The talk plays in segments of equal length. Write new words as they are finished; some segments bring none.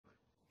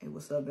Hey,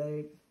 what's up,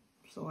 babe?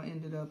 So I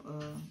ended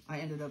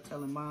up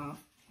telling Mom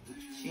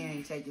she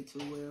ain't take it too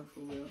well, for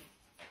real.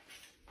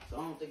 So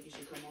I don't think you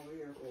should come over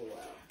here for a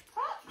while.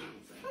 Who you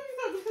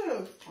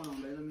talking to? Hold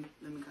on, babe.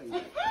 Let me call you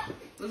back.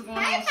 What's going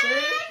Hey, on, sis? you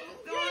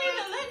didn't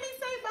even let me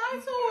say bye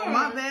to her.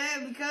 My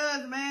bad,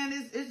 because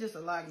man, it's just a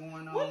lot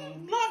going on. What's a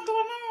lot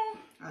going on?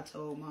 I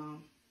told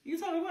Mom. You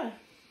told her what?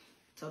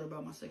 Told her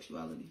about my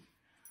sexuality.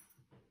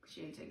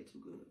 She ain't take it too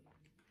good.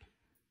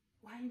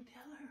 Why you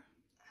tell her?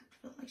 I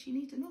feel like she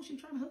needs to know. She's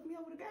trying to hook me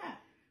up with a guy.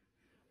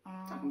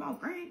 Talking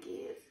about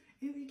grandkids.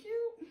 Is he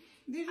cute?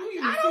 Did you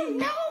even I see don't him?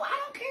 know. I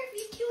don't care if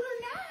he's cute or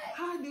not.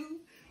 I do.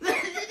 She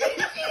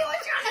was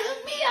trying to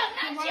hook me up,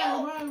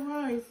 not you.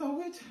 Right. So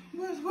what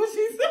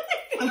she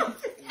saying?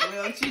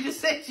 Well, she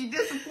just said she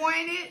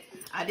disappointed.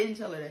 I didn't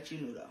tell her that you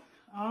knew, though.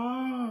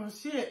 Oh,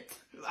 shit.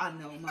 I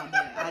know, my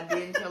bad. I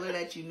didn't tell her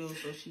that you knew,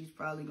 so she's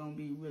probably going to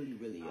be really,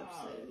 really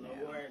upset now.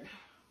 Lord.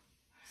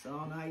 So I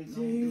don't know how you're going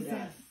to do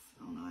that.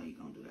 I don't know how you're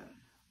going to do that.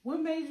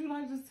 What made you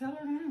like just tell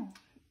her now?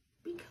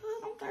 Because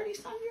I'm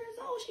 30-some years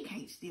old. She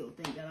can't still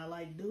think that I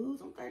like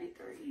dudes. I'm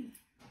 33.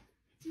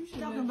 You should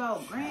Talking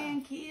about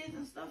grandkids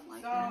and stuff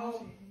like that.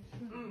 Oh,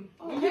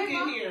 Oh, you hey, get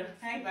Mom. here.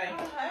 Hey, babe.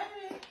 Oh,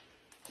 hey.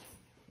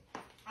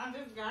 I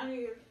just got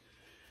here.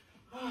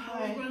 I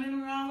Hey. was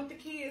running around with the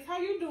kids. How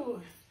you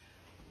doing?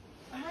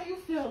 How you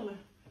feeling?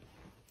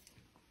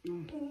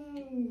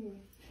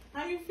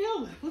 How you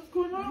feeling? What's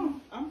going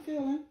on? I'm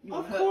feeling. You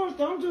Of want course,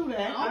 don't do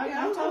that. Okay,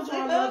 I told you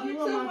I love you.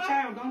 You're my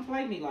child. Don't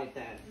play me like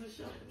that.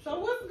 So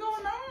what's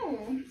going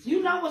on?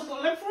 You know what's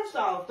going on. First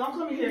off, don't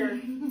come here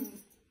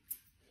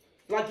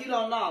like you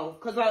don't know.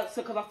 Cause I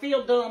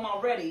feel dumb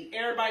already.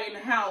 Everybody in the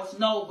house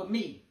know but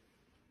me.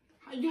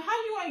 How you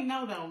ain't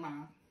know though,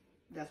 Mom?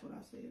 That's what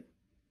I said.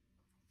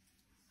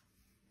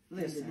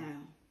 Listen. Now.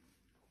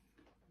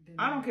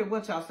 I don't care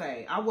what y'all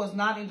say. I was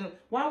not in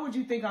Why would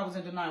you think I was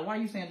in denial? Why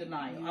are you saying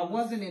denial? I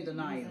wasn't in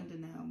denial. I was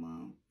in denial,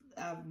 Mom.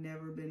 I've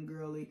never been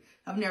girly.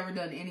 I've never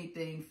done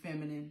anything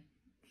feminine.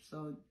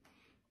 So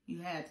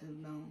you had to have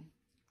known.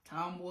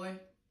 Tomboy.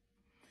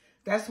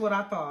 That's what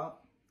I thought.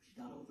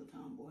 She thought I was a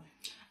tomboy.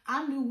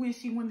 I knew when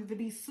she wanted to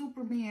be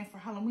Superman for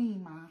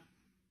Halloween, Mom.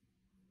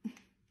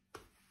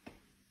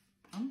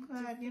 I'm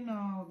glad,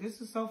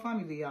 this is so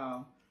funny to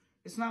y'all.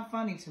 It's not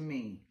funny to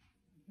me.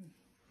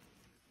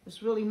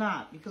 It's really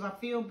not, because I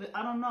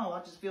don't know,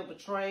 I just feel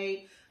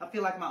betrayed. I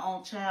feel like my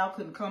own child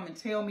couldn't come and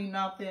tell me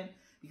nothing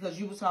because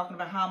you were talking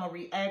about how I'm going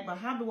to react, but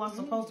how do I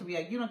supposed to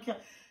react? You don't care.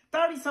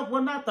 30-something,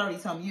 well, not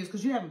 30-something years,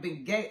 because you haven't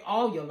been gay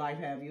all your life,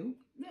 have you?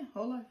 Yeah,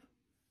 whole life.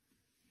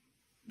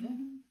 Yeah.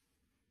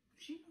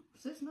 She knew.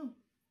 Sis knew.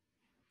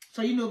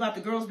 So you knew about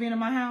the girls being in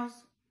my house?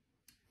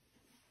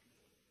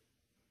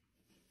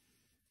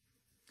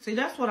 See,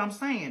 that's what I'm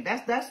saying.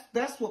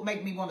 That's what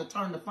make me want to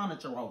turn the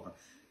furniture over.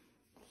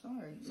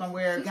 Sorry.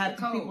 Somewhere, It's got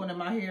the some code. people in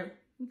my hair.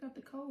 We got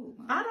the code,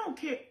 Mom. I don't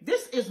care.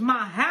 This is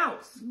my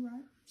house. You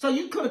right. So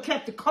you could have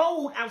kept the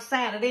cold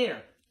outside of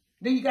there.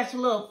 Then you got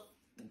your little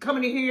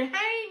coming in here,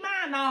 hey,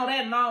 mind all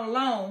that and all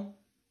alone.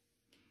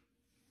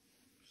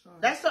 Sorry.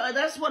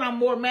 That's what I'm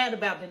more mad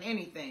about than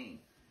anything.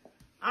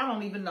 I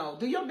don't even know.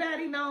 Do your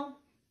daddy know?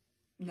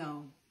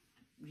 No.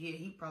 Yeah,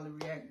 he probably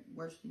react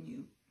worse than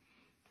you.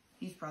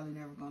 He's probably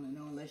never going to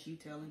know unless you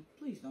tell him.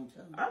 Please don't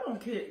tell him. I don't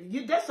care.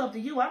 That's up to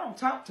you. I don't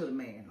talk to the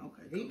man.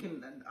 Okay, He cool.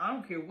 can. I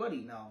don't care what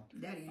he know.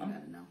 Daddy ain't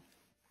got to know.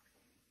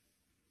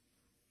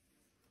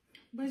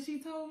 But she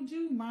told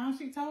you, Mom.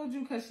 She told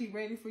you because she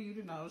ready for you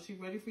to know. She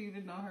ready for you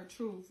to know her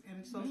truth,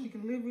 and so she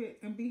can live it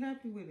and be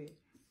happy with it.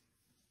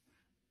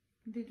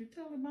 Did you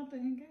tell her about the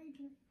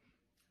engagement?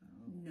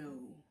 No.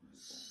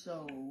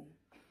 So,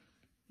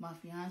 my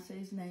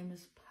fiance's name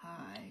is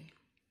Pi.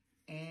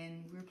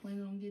 And we're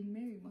planning on getting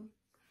married, Mom.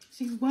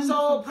 She's So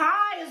wonderful.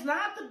 Pi is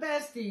not the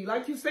bestie,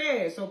 like you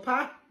said. So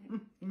Pi,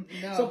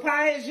 No. so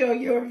Pi is your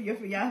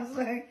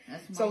fiance.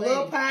 That's my So lady.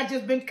 little Pi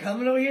just been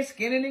coming over here,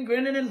 skinning and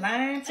grinning and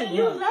lying to And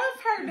you you. love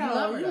her though.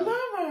 love her, You though.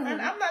 love her.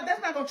 And I'm not.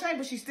 That's not gonna change.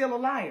 But she's still a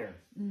liar,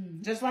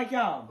 just like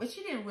y'all. But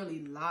she didn't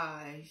really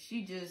lie.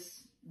 She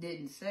just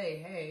didn't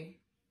say, hey,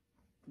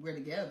 we're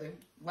together.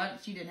 Why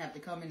she didn't have to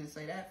come in and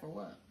say that for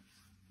what?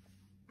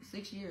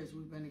 6 years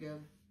we've been together.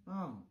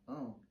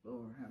 Oh,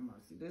 Lord have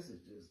mercy. This is.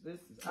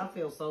 I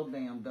feel so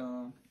damn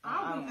dumb.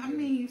 I don't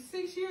mean,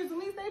 6 years, at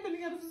least they've been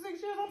together for 6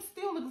 years. I'm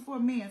still looking for a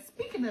man.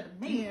 Speaking of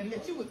the man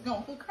that you was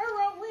going to hook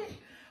her up with,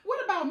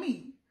 what about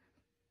me?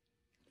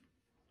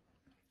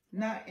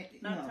 not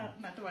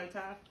Not the right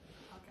time.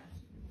 Okay.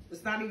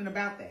 It's not even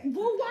about that.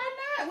 Well, why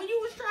not? When you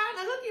was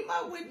trying to hook him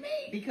up with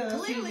me.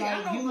 Because she's clearly I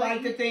like, don't you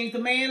like the things the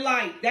man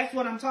like. That's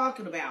what I'm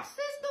talking about. Sis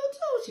do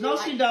too. No,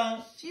 she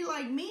don't. She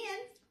like men.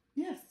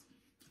 Yes.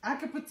 I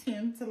could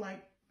pretend to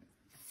like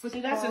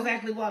See, that's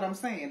exactly what I'm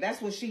saying.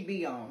 That's what she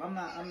be on. I'm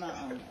not on that.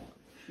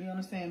 You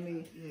understand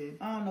me? Yeah.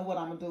 I don't know what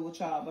I'm gonna do with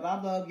y'all, but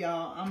I love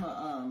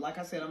y'all. Like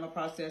I said, I'm gonna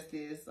process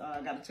this. I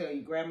gotta tell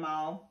you,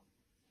 Grandma.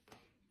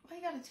 Why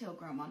you gotta tell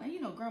Grandma? Now,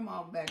 you know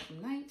Grandma back from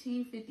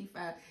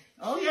 1955.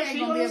 Oh She yeah, ain't she be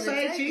gonna able to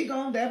say take she it.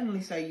 gonna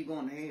definitely say you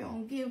going to hell.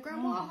 Gonna give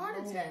Grandma a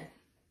heart attack.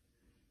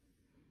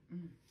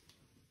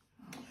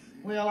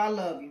 Well, I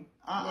love you.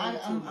 Love you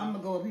too, I'm Mom.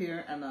 gonna go up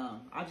here and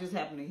I just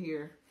happen to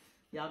hear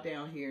y'all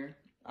down here.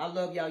 I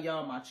love y'all.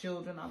 Y'all my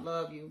children. I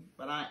love you,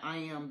 but I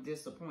am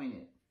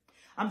disappointed.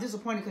 I'm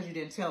disappointed because you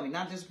didn't tell me.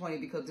 Not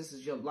disappointed because this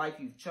is your life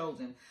you've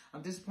chosen.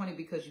 I'm disappointed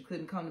because you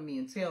couldn't come to me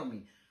and tell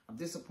me. I'm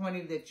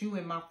disappointed that you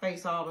in my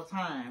face all the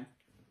time,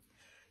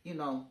 you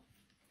know,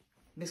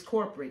 Miss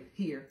Corporate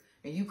here,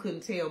 and you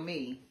couldn't tell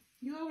me.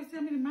 You always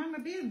tell me to mind my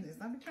business.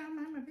 I be trying to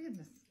mind my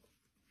business.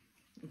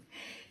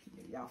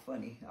 Y'all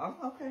funny. Oh,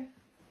 okay.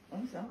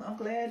 I'm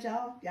glad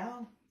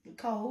y'all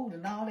cold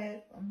and all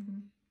that.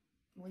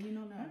 Well, you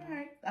know now. All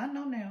right. I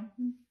know now.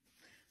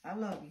 I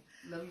love you.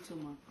 Love you too,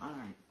 Mom. All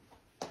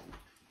right.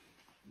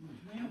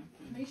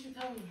 Nisha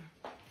told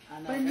her. I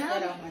know. But Get now-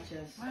 that off my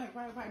chest.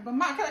 Right. But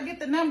Ma, can I get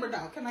the number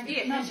though? Can I get the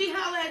Yeah, number? can she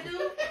holler at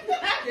dude?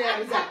 Yeah,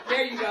 exactly.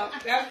 There you go.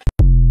 That's